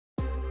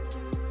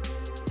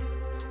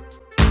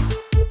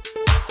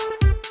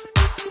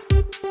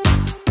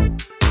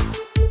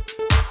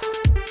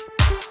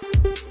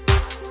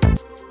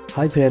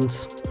Hi friends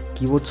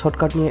keyboard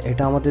shortcut নিয়ে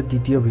এটা আমাদের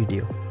দ্বিতীয়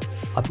ভিডিও।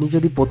 আপনি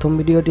যদি প্রথম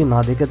ভিডিওটি না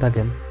দেখে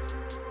থাকেন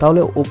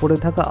তাহলে উপরে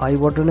থাকা আই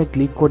বাটনে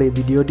ক্লিক করে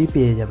ভিডিওটি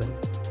পেয়ে যাবেন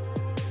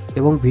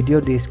এবং ভিডিও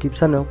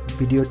ডেসক্রিপশনেও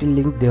ভিডিওটির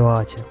লিংক দেওয়া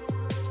আছে।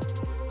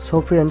 সো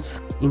ফ্রেন্ডস,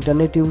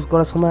 ইন্টারনেট ইউজ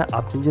করার সময়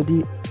আপনি যদি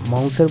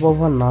মাউসের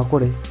ব্যবহার না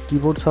করে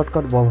কিবোর্ড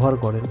শর্টকাট ব্যবহার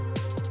করেন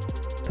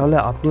তাহলে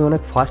আপনি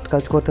অনেক ফাস্ট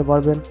কাজ করতে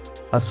পারবেন।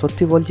 আর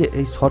সত্যি বলছি,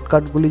 এই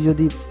শর্টকাটগুলি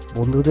যদি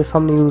বন্ধুদের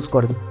সামনে ইউজ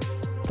করেন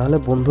তাহলে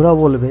বন্ধুরা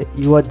বলবে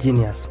you are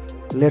genius.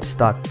 Let's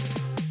start.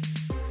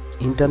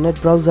 Internet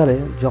ব্রাউজারে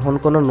যখন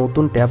কোনো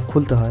নতুন ট্যাব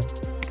খুলতে হয়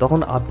তখন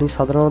আপনি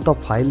সাধারণত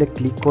ফাইলে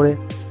ক্লিক করে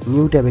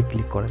নিউ ট্যাবে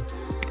ক্লিক করেন,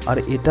 আর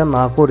এটা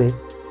না করে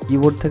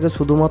কিবোর্ড থেকে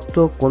শুধুমাত্র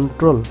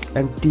কন্ট্রোল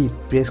অ্যান্ড টি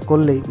প্রেস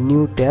করলেই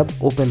নিউ ট্যাব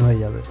ওপেন হয়ে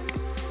যাবে।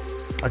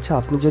 আচ্ছা,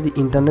 আপনি যদি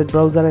ইন্টারনেট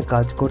ব্রাউজারে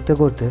কাজ করতে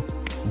করতে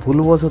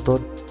ভুলবশত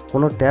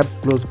কোনো ট্যাব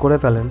ক্লোজ করে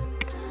ফেলেন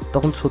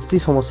তখন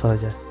সত্যিই সমস্যা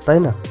হয়ে যায়, তাই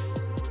না?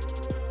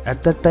 অ্যাট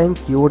দ্যাট টাইম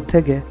কিবোর্ড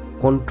থেকে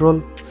control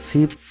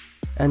shift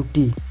and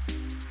T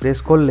press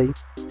করলেই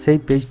সেই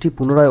পেজটি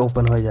পুনরায়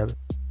ওপেন হয়ে যাবে।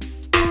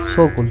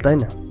 সো কুল, তাই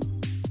না?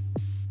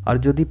 আর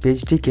যদি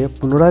পেজটিকে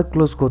পুনরায়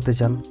ক্লোজ করতে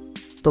চান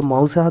তো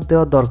মাউসে হাত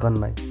দেওয়ার দরকার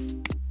নাই,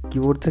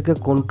 কিবোর্ড থেকে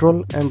কন্ট্রোল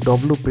অ্যান্ড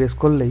ডব্লিউ প্রেস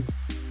করলেই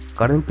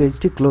কারেন্ট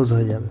পেজটি ক্লোজ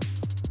হয়ে যাবে।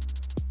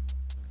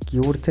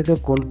 কিবোর্ড থেকে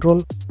কন্ট্রোল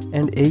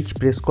অ্যান্ড এইচ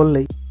প্রেস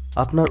করলেই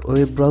আপনার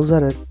ওয়েব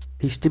ব্রাউজারের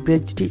হিস্ট্রি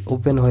পেজটি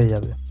ওপেন হয়ে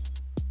যাবে।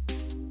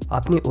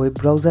 আপনি ওয়েব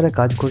ব্রাউজারে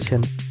কাজ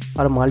করছেন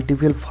আর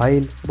মাল্টিপল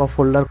ফাইল বা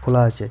ফোল্ডার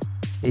খোলা আছে।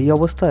 এই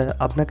অবস্থায়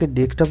আপনাকে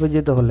ডেস্কটপে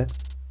যেতে হলে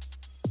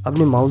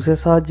আপনি মাউসের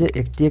সাহায্যে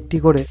একটি একটি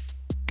করে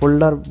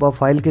ফোল্ডার বা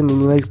ফাইলকে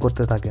মিনিমাইজ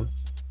করতে থাকেন,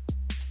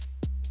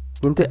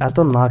 কিন্তু এত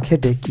না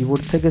খেটে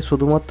কিবোর্ড থেকে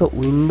শুধুমাত্র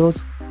উইন্ডোজ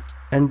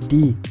অ্যান্ড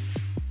ডি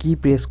কি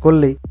প্রেস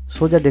করলেই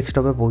সোজা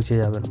ডেস্কটপে পৌঁছে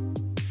যাবেন।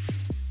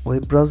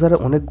 ওয়েব ব্রাউজারে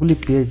অনেকগুলি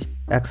পেজ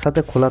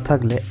একসাথে খোলা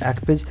থাকলে এক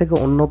পেজ থেকে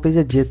অন্য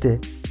পেজে যেতে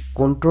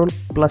কন্ট্রোল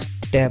প্লাস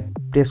ট্যাব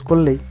প্রেস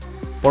করলেই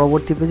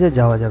পরবর্তী পেজে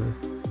যাওয়া যাবে।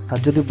 আর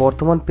যদি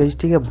বর্তমান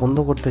পেজটিকে বন্ধ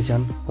করতে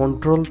চান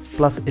কন্ট্রোল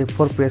প্লাস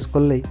F4 প্রেস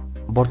করলেই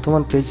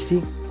বর্তমান পেজটি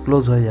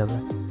ক্লোজ হয়ে যাবে।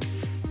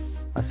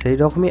 আর সেই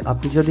রকমই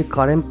আপনি যদি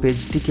কারেন্ট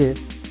পেজটিকে,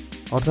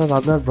 অর্থাৎ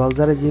আপনার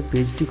ব্রাউজারে যে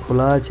পেজটি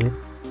খোলা আছে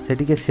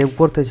সেটিকে সেভ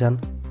করতে চান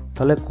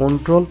তাহলে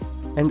কন্ট্রোল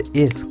অ্যান্ড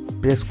এস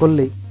প্রেস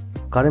করলেই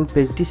কারেন্ট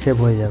পেজটি সেভ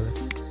হয়ে যাবে।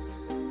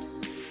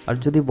 আর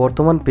যদি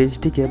বর্তমান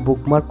পেজটিকে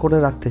বুকমার্ক করে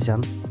রাখতে চান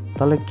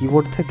তাহলে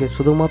কিবোর্ড থেকে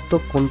শুধুমাত্র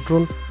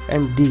কন্ট্রোল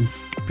অ্যান্ড ডি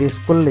প্রেস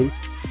করলেই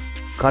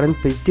কারেন্ট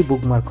পেজটি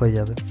বুকমার্ক হয়ে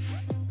যাবে।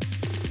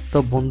 তো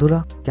বন্ধুরা,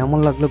 কেমন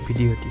লাগলো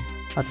ভিডিওটি?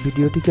 আর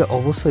ভিডিওটিকে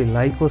অবশ্যই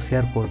লাইক ও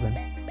শেয়ার করবেন।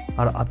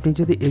 আর আপনি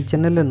যদি এই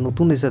চ্যানেলে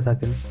নতুন এসে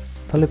থাকেন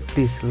তাহলে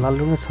প্লিজ লাল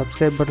রঙের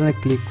সাবস্ক্রাইব বাটনে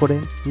ক্লিক করে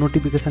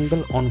নোটিফিকেশান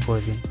বেল অন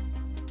করে দিন।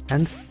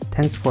 And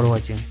thanks for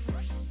watching.